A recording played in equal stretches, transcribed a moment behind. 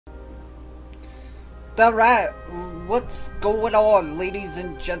Alright, what's going on, ladies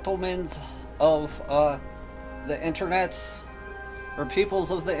and gentlemen of the internets, or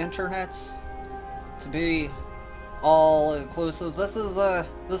peoples of the internets, to be all inclusive. This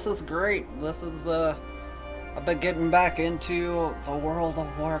is great. I've been getting back into the world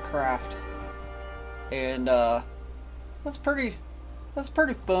of Warcraft, and that's pretty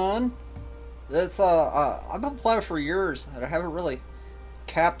fun. I've been playing for years, and I haven't really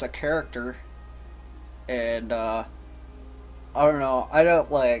capped a character. And I don't know,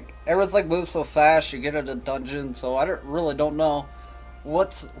 everything moves so fast. You get into dungeons, so I don't know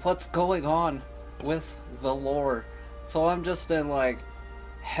what's going on with the lore. So I'm just in like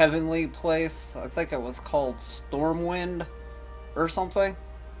heavenly place. I think it was called Stormwind or something.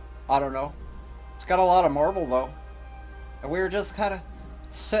 I don't know. It's got a lot of marble though, and we were just kind of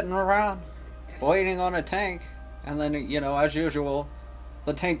sitting around waiting on a tank, and then, you know, as usual,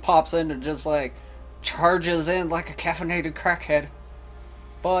 the tank pops in and just like charges in like a caffeinated crackhead.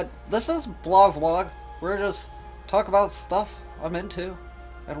 But this is blog vlog. We're just talk about stuff I'm into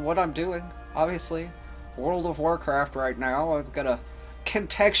and what I'm doing. Obviously, World of Warcraft right now. I'm gonna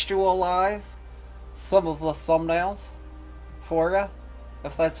contextualize some of the thumbnails for you,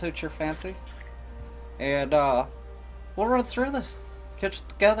 if that suits your fancy. And we'll run through this, get you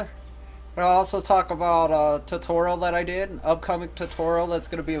together. I'll also talk about a tutorial that I did, an upcoming tutorial that's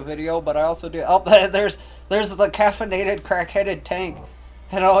going to be a video, but I also do... Oh, there's the caffeinated, crack-headed tank.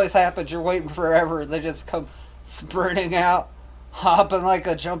 It always happens, you're waiting forever, they just come sprinting out, hopping like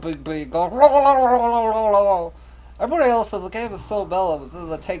a jumping bee, going... Everybody else in the game is so mellow, but then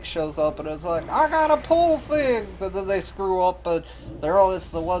the tank shows up and it's like, I gotta pull things! And then they screw up, and they're always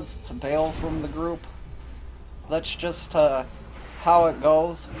the ones to bail from the group. That's just how it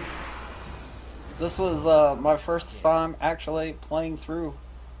goes. This was my first time actually playing through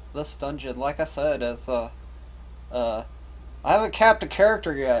this dungeon. Like I said, it's I haven't capped a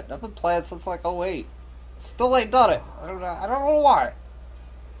character yet. I've been playing since like '08. Still ain't done it. I don't know why.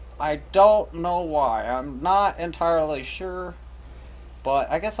 I don't know why. I'm not entirely sure,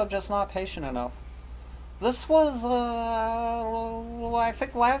 but I guess I'm just not patient enough. This was I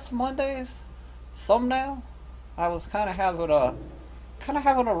think last Monday's thumbnail. I was kind of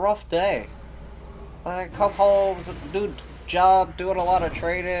having a rough day. I come home, do job, doing a lot of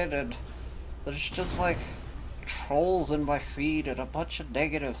trading, and there's just like trolls in my feed and a bunch of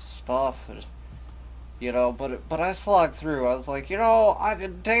negative stuff, and you know. But I slogged through. I was like, you know,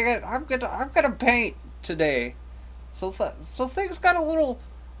 dang it, I'm gonna paint today. So things got a little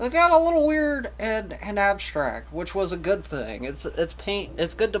weird and abstract, which was a good thing. It's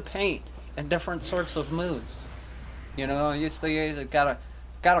good to paint in different sorts of moods. You know, you see it got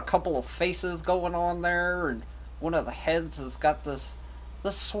a couple of faces going on there, and one of the heads has got this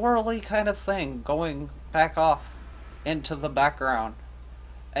swirly kind of thing going back off into the background.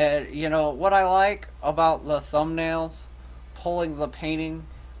 And you know what I like about the thumbnails, pulling the painting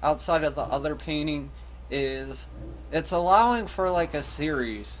outside of the other painting, is it's allowing for like a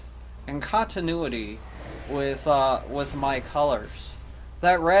series and continuity with my colors.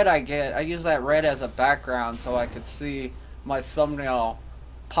 That red I use that red as a background so I could see my thumbnail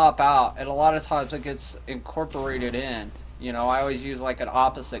pop out, and a lot of times it gets incorporated in. You know, I always use like an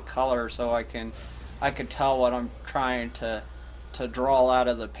opposite color so I could tell what I'm trying to draw out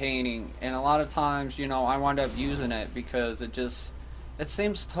of the painting, and a lot of times, you know, I wind up using it because it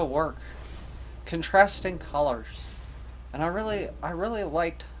seems to work. Contrasting colors, and I really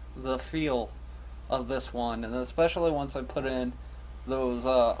liked the feel of this one, and especially once I put in those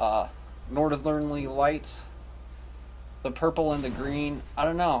northerly lights. The purple and the green, I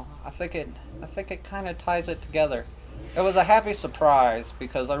don't know. I think it kind of ties it together. It was a happy surprise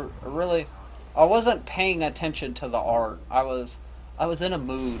because I wasn't paying attention to the art. I was in a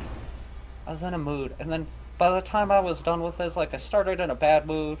mood. And then by the time I was done with this, like I started in a bad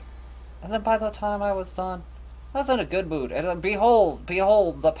mood, and then by the time I was done, I was in a good mood. And then behold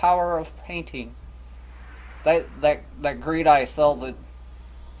the power of painting. That green eye sells it.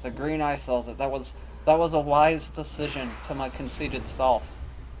 The green eye sells it. That was a wise decision to my conceited self.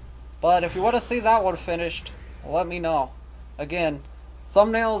 But if you want to see that one finished, let me know. Again,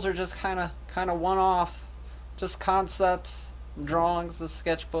 thumbnails are just kind of one-offs, just concepts, drawings, the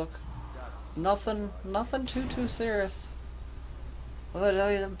sketchbook. Nothing too serious.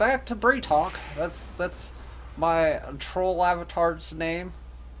 Back to Bree Talk. That's my troll avatar's name.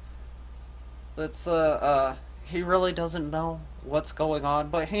 That's he really doesn't know what's going on,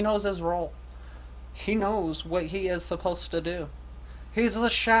 but he knows his role. He knows what he is supposed to do. He's the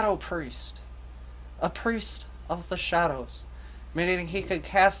Shadow Priest. A priest of the shadows. Meaning he could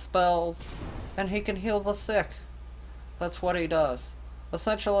cast spells and he can heal the sick. That's what he does.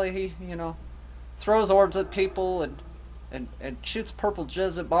 Essentially, he, throws orbs at people and shoots purple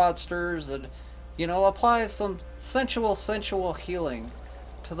jizz at monsters and, applies some sensual healing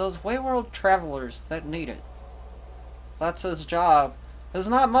to those wayward travelers that need it. That's his job. There's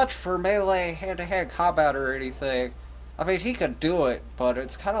not much for melee hand-to-hand combat or anything. I mean, he could do it, but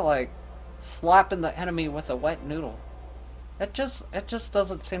it's kind of like slapping the enemy with a wet noodle. It just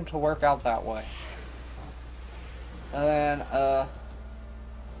doesn't seem to work out that way. And then,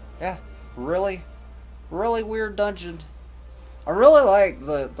 yeah, really weird dungeon. I really like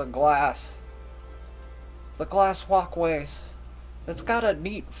the glass walkways. It's got a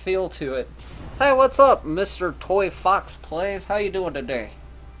neat feel to it. Hey, what's up, Mr. Toy Fox Plays? How you doing today?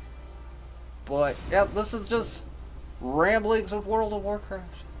 But, yeah, this is just ramblings of World of Warcraft.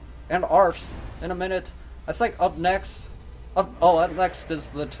 And art in a minute. I think up next is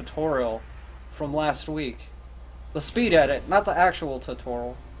the tutorial from last week. The speed edit, not the actual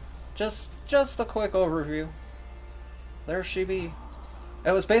tutorial. Just a quick overview. There she be.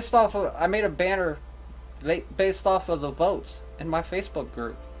 It was based off of, I made a banner based off of the votes in my Facebook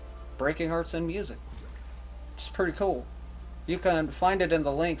group, Breaking Arts and Music. It's pretty cool. You can find it in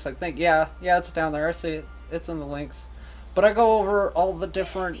the links, I think. Yeah, it's down there. I see it. It's in the links. But I go over all the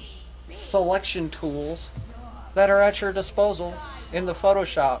different selection tools that are at your disposal in the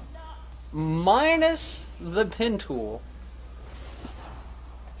Photoshop, minus the pin tool.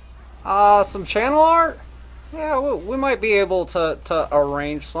 Some channel art? Yeah, we might be able to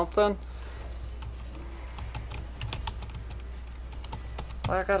arrange something.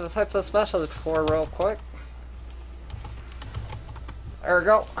 I gotta type this message for real quick. There we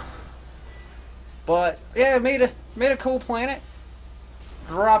go. But yeah, made a cool planet.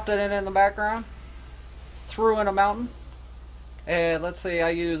 Dropped it in the background. Threw in a mountain. And let's see,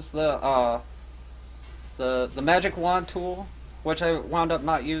 I used the magic wand tool, which I wound up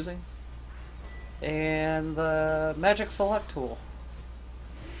not using, and the magic select tool.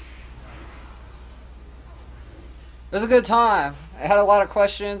 It was a good time. I had a lot of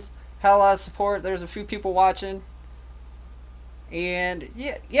questions, had a lot of support. There's a few people watching, and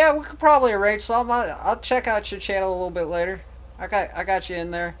yeah, we could probably arrange something. I'll check out your channel a little bit later. I got you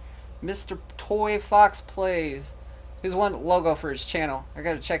in there, Mr. Toy Fox Plays. He's one logo for his channel. I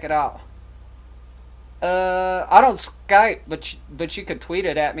gotta check it out. I don't Skype, but you could tweet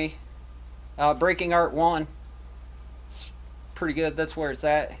it at me. Breaking Art 1. It's pretty good. That's where it's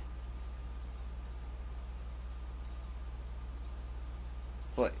at.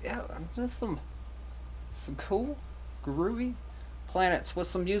 But yeah, just some cool, groovy planets with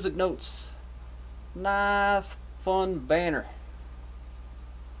some music notes. Nice, fun banner.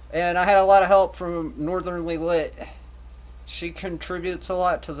 And I had a lot of help from Northernly Lit. She contributes a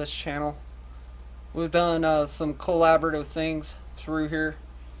lot to this channel. We've done some collaborative things through here.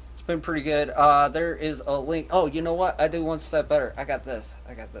 It's been pretty good. There is a link. Oh, you know what? I do one step better. I got this.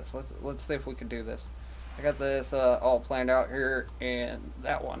 Let's see if we can do this. I got this all planned out here, and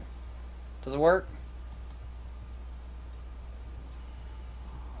that one. Does it work?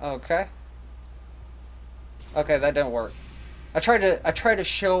 Okay. Okay, that didn't work. I tried to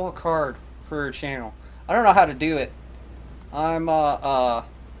show a card for her channel. I don't know how to do it. I'm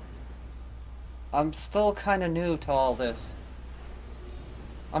still kind of new to all this.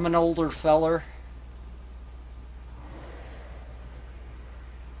 I'm an older feller.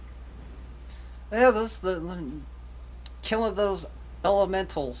 Yeah, killing those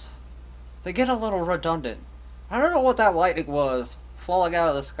elementals. They get a little redundant. I don't know what that lightning was falling out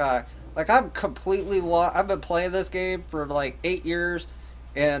of the sky. Like, I'm completely lost. I've been playing this game for like 8 years,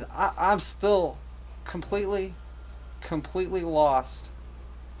 and I'm still completely lost.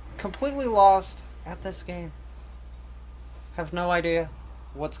 Completely lost at this game. Have no idea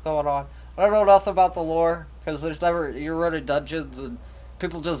what's going on. I don't know nothing about the lore, because you're running dungeons and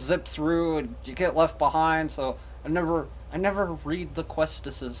people just zip through and you get left behind, so I never read the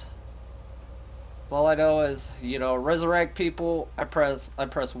questices. All I know is, resurrect people. I press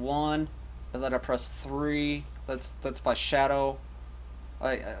 1, and then I press 3. That's my shadow.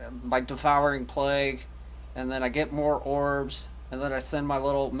 My devouring plague, and then I get more orbs, and then I send my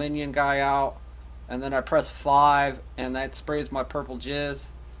little minion guy out, and then I press 5, and that sprays my purple jizz.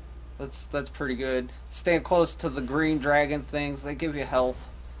 That's pretty good. Stand close to the green dragon things. They give you health.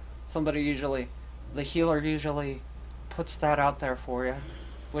 The healer usually puts that out there for you,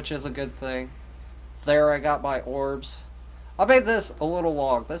 which is a good thing. There I got my orbs. I made this a little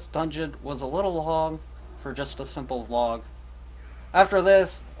long. This dungeon was a little long for just a simple vlog. After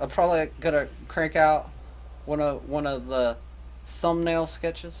this, I'm probably gonna crank out one of the thumbnail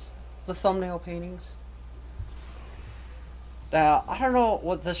sketches. the thumbnail paintings. Now, I don't know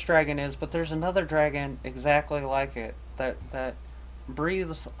what this dragon is, but there's another dragon exactly like it that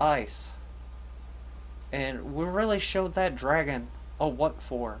breathes ice. And we really showed that dragon a what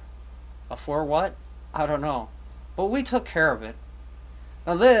for. A for what? I don't know. But we took care of it.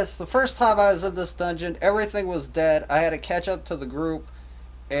 Now this, the first time I was in this dungeon, everything was dead. I had to catch up to the group,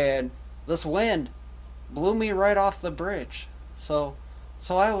 and this wind blew me right off the bridge. So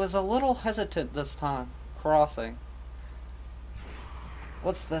I was a little hesitant this time, crossing.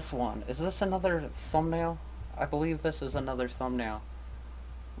 What's this one? Is this another thumbnail? I believe this is another thumbnail.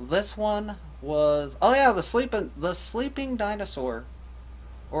 This one was... oh yeah, the sleeping dinosaur.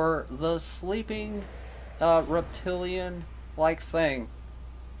 Or the sleeping reptilian-like thing.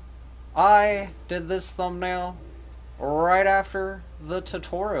 I did this thumbnail right after the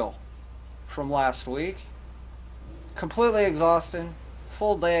tutorial from last week. Completely exhausting.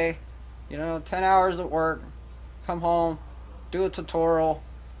 Full day. 10 hours at work. Come home. Do a tutorial.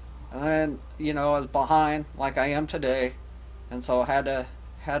 And then, I was behind like I am today. And so I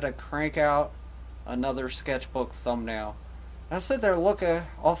had to crank out another sketchbook thumbnail. I sit there looking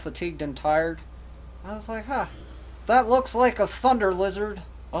all fatigued and tired. I was like, that looks like a thunder lizard.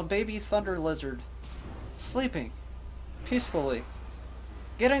 A baby thunder lizard. Sleeping. Peacefully.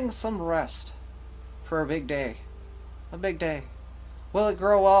 Getting some rest. For a big day. A big day. Will it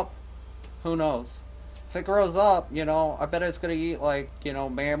grow up? Who knows? If it grows up, I bet it's going to eat like,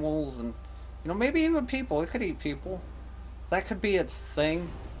 mammals and, maybe even people. It could eat people. That could be its thing.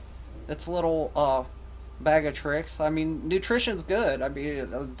 Its little, bag of tricks. I mean, nutrition's good. I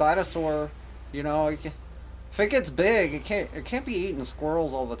mean, a dinosaur, if it gets big, it can't be eating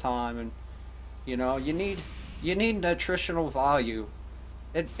squirrels all the time, and you need nutritional value.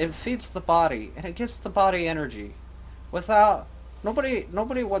 It feeds the body, and it gives the body energy. Without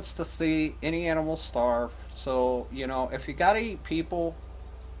nobody wants to see any animal starve. So if you gotta eat people,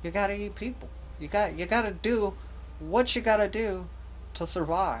 you gotta eat people. You gotta do what you gotta do to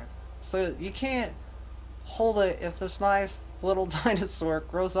survive. So you can't hold it if this nice little dinosaur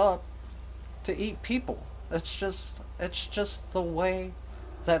grows up to eat people. It's just the way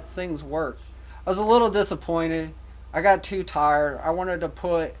that things work. I was a little disappointed. I got too tired. I wanted to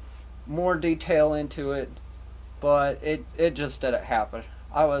put more detail into it, but it just didn't happen.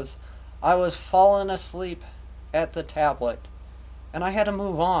 I was falling asleep at the tablet, and I had to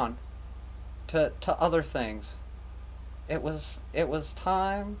move on to other things. It was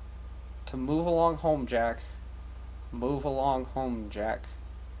time to move along home, Jack. Move along home, Jack.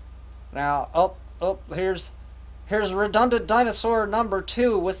 Now, here's redundant dinosaur number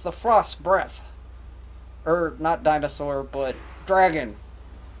 2 with the frost breath. Not dinosaur, but dragon.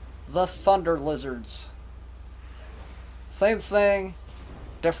 The thunder lizards. Same thing,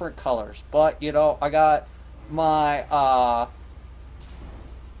 different colors. But, I got my,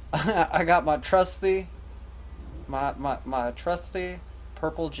 I got my trusty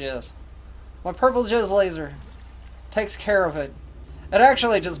purple jizz. My purple jizz laser takes care of it. It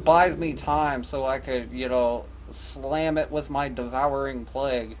actually just buys me time so I could, slam it with my devouring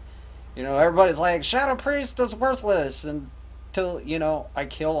plague. Everybody's like, Shadow Priest is worthless until, I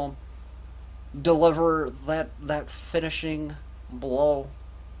kill him. Deliver that finishing blow.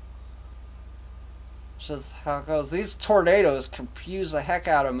 It's just how it goes. These tornadoes confuse the heck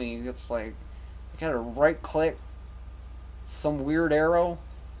out of me. It's like, you gotta right click some weird arrow.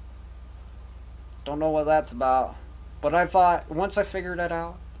 Don't know what that's about. But I thought, once I figured it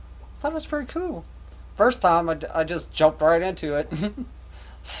out, I thought it was pretty cool. First time, I just jumped right into it.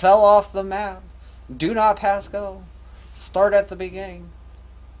 Fell off the map. Do not pass go. Start at the beginning.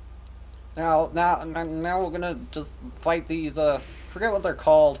 Now we're gonna just fight these, forget what they're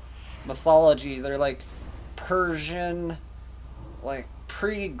called. Mythology. They're like Persian, like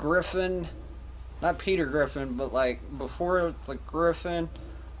pre-Griffin. Not Peter Griffin, but like before the Griffin.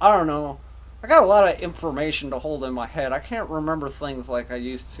 I don't know. I got a lot of information to hold in my head. I can't remember things like I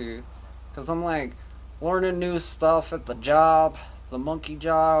used to. Because I'm like learning new stuff at the job, the monkey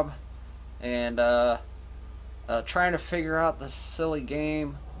job, and trying to figure out this silly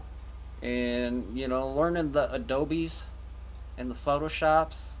game. And, learning the Adobes and the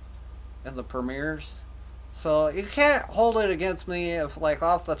Photoshops and the Premieres. So you can't hold it against me if, like,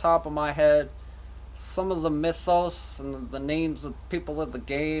 off the top of my head, some of the mythos and the names of people in the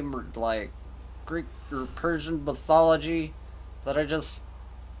game are like Greek or Persian mythology that I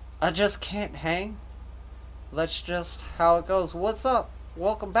just can't hang. That's just how it goes. What's up?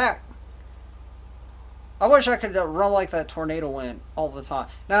 Welcome back. I wish I could run like that tornado wind all the time.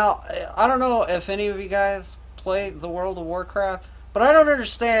 Now, I don't know if any of you guys play the World of Warcraft, But I don't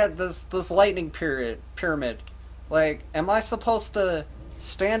understand this lightning pyramid. Like, am I supposed to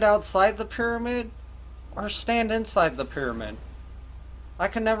stand outside the pyramid or stand inside the pyramid? I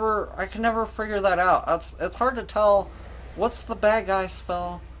can never figure that out. It's hard to tell what's the bad guy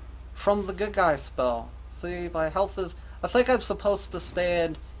spell from the good guy spell. See, my health is. I think I'm supposed to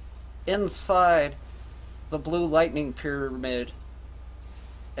stand inside the blue lightning pyramid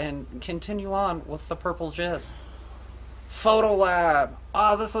and continue on with the purple jizz. Photo lab.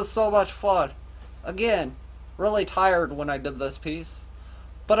 Ah, this is so much fun. Again, really tired when I did this piece,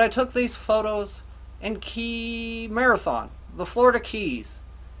 but I took these photos in Key Marathon, the Florida Keys.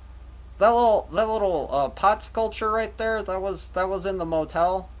 That little pot sculpture right there, that was in the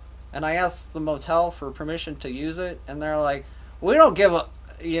motel, and I asked the motel for permission to use it, and they're like, we don't give a,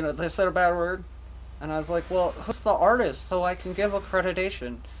 they said a bad word, and I was like, well, who's the artist so I can give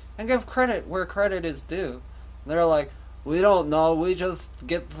accreditation and give credit where credit is due? And they're like, we don't know, we just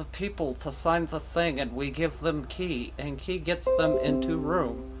get the people to sign the thing and we give them key, and key gets them into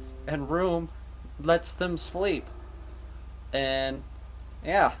room, and room lets them sleep. And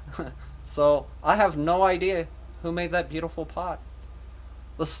yeah, so I have no idea who made that beautiful pot.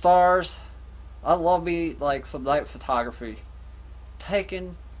 The stars, I love me like some night photography.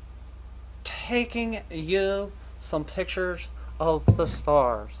 Taking you some pictures of the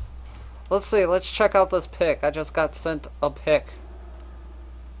stars. Let's see, let's check out this pic. I just got sent a pic.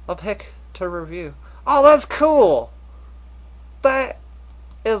 A pic to review. Oh, that's cool! That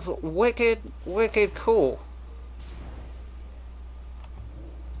is wicked cool.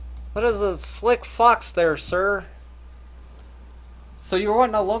 That is a slick fox there, sir. So you're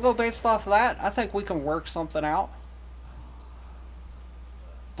wanting a logo based off that? I think we can work something out.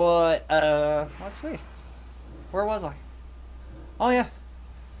 But, let's see. Where was I? Oh yeah.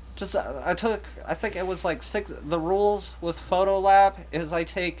 Just, I think it was like 6, the rules with Photo Lab is I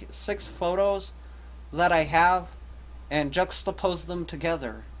take 6 photos that I have and juxtapose them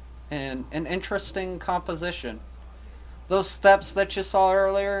together in an interesting composition. Those steps that you saw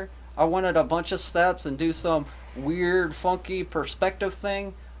earlier, I wanted a bunch of steps and do some weird, funky perspective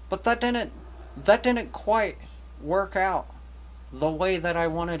thing, but that didn't quite work out the way that I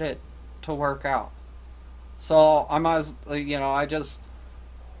wanted it to work out. So I might, I just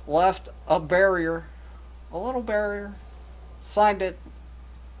left a barrier, a little barrier, signed it,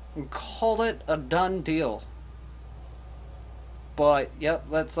 and called it a done deal. But yep,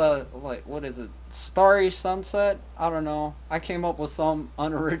 that's like, what is it? Starry Sunset? I don't know. I came up with some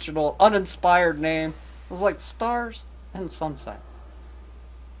unoriginal, uninspired name. It was like Stars and Sunset.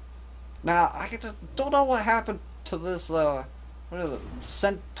 Now I don't know what happened to this what is it,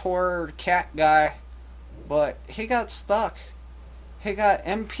 centaur cat guy, but he got stuck. He got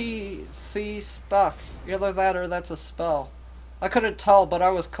NPC stuck. Either that or that's a spell. I couldn't tell, but I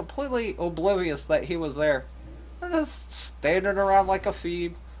was completely oblivious that he was there. I'm just standing around like a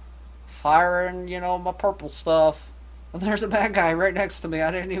phoebe, firing, my purple stuff. And there's a bad guy right next to me.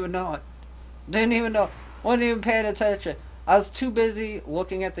 I didn't even know it. Didn't even know. Wasn't even paying attention. I was too busy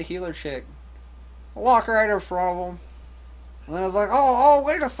looking at the healer chick. I walk right in front of him. And then I was like, oh,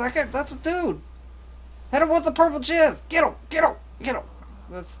 wait a second. That's a dude. Hit him with the purple jizz. Get him.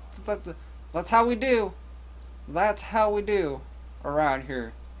 That's how we do. That's how we do around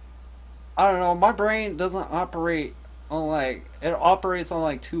here. I don't know, my brain doesn't operate on it operates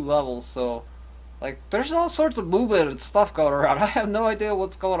on 2 levels, so there's all sorts of movement and stuff going around. I have no idea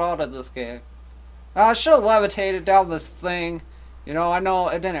what's going on in this game. Now, I should have levitated down this thing. I know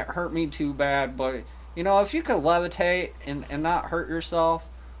it didn't hurt me too bad, but if you could levitate and not hurt yourself,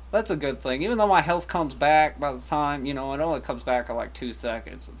 that's a good thing. Even though my health comes back by the time, it only comes back in 2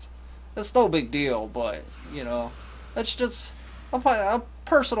 seconds. It's no big deal, but, it's just a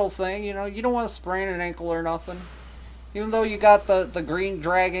personal thing, you don't want to sprain an ankle or nothing. Even though you got the green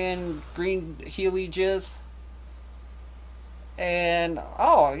dragon, green Healy jizz. And,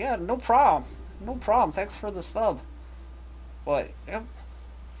 oh, yeah, no problem. No problem. Thanks for the stub. But, yep.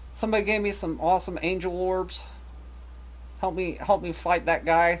 Somebody gave me some awesome angel orbs. Help me fight that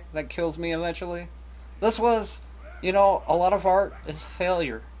guy that kills me eventually. This was, a lot of art is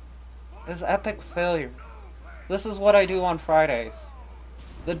failure. Is epic failure. This is what I do on Fridays.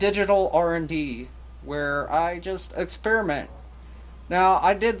 The digital R&D, where I just experiment. Now,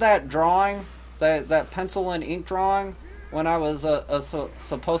 I did that drawing, that pencil and ink drawing, when I was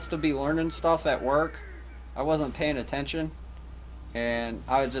supposed to be learning stuff at work. I wasn't paying attention, and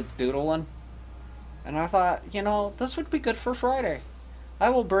I was just doodling. And I thought, this would be good for Friday. I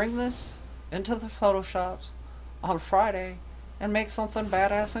will bring this into the Photoshops on Friday and make something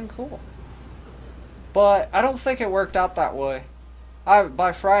badass and cool. But I don't think it worked out that way.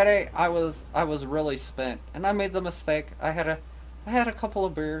 By Friday I was really spent, and I made the mistake. I had a couple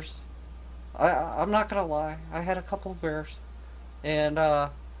of beers. I'm not gonna lie. I had a couple of beers, and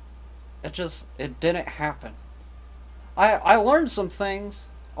it didn't happen. I learned some things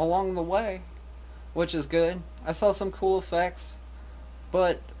along the way, which is good. I saw some cool effects,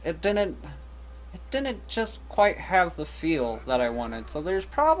 but it didn't just quite have the feel that I wanted. So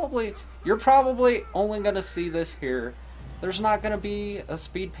you're probably only gonna see this here. There's not gonna be a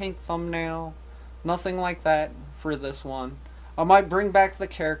speed paint thumbnail, nothing like that for this one. I might bring back the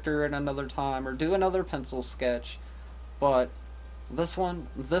character at another time or do another pencil sketch, but this one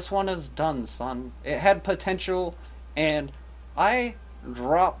is done, son. It had potential, and I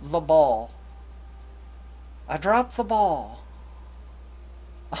dropped the ball. I dropped the ball.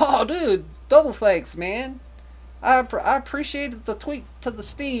 Oh, dude, double thanks, man. I appreciated the tweet to the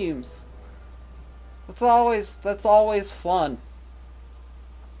Steams. That's always fun.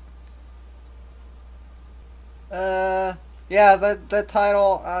 Yeah, that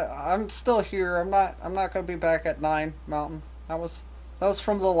title. I'm still here. I'm not gonna be back at 9 Mountain. That was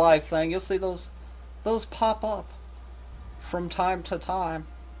from the live thing. You'll see those pop up from time to time.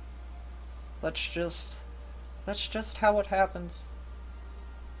 That's just how it happens.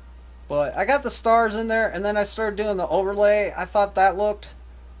 But I got the stars in there, and then I started doing the overlay. I thought that looked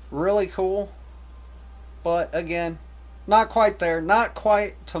really cool. But again, not quite there. Not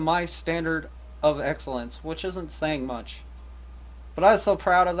quite to my standard of excellence, which isn't saying much. But I was so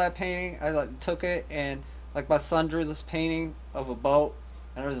proud of that painting. I took it, and like my son drew this painting of a boat,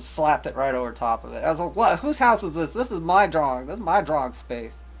 and I just slapped it right over top of it. I was like, what? Whose house is this? This is my drawing. This is my drawing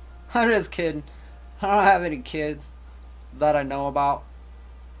space. I'm just kidding. I don't have any kids that I know about.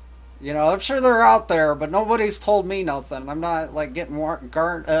 You know, I'm sure they're out there, but nobody's told me nothing. I'm not like getting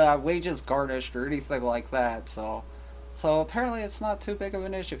wages garnished or anything like that. So apparently it's not too big of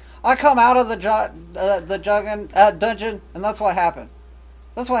an issue. I come out of the dungeon, and that's what happened.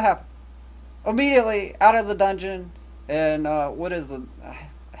 That's what happened. Immediately out of the dungeon, and what is the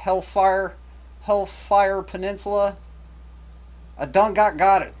Hellfire Peninsula? I done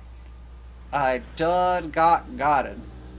got it. I done got it.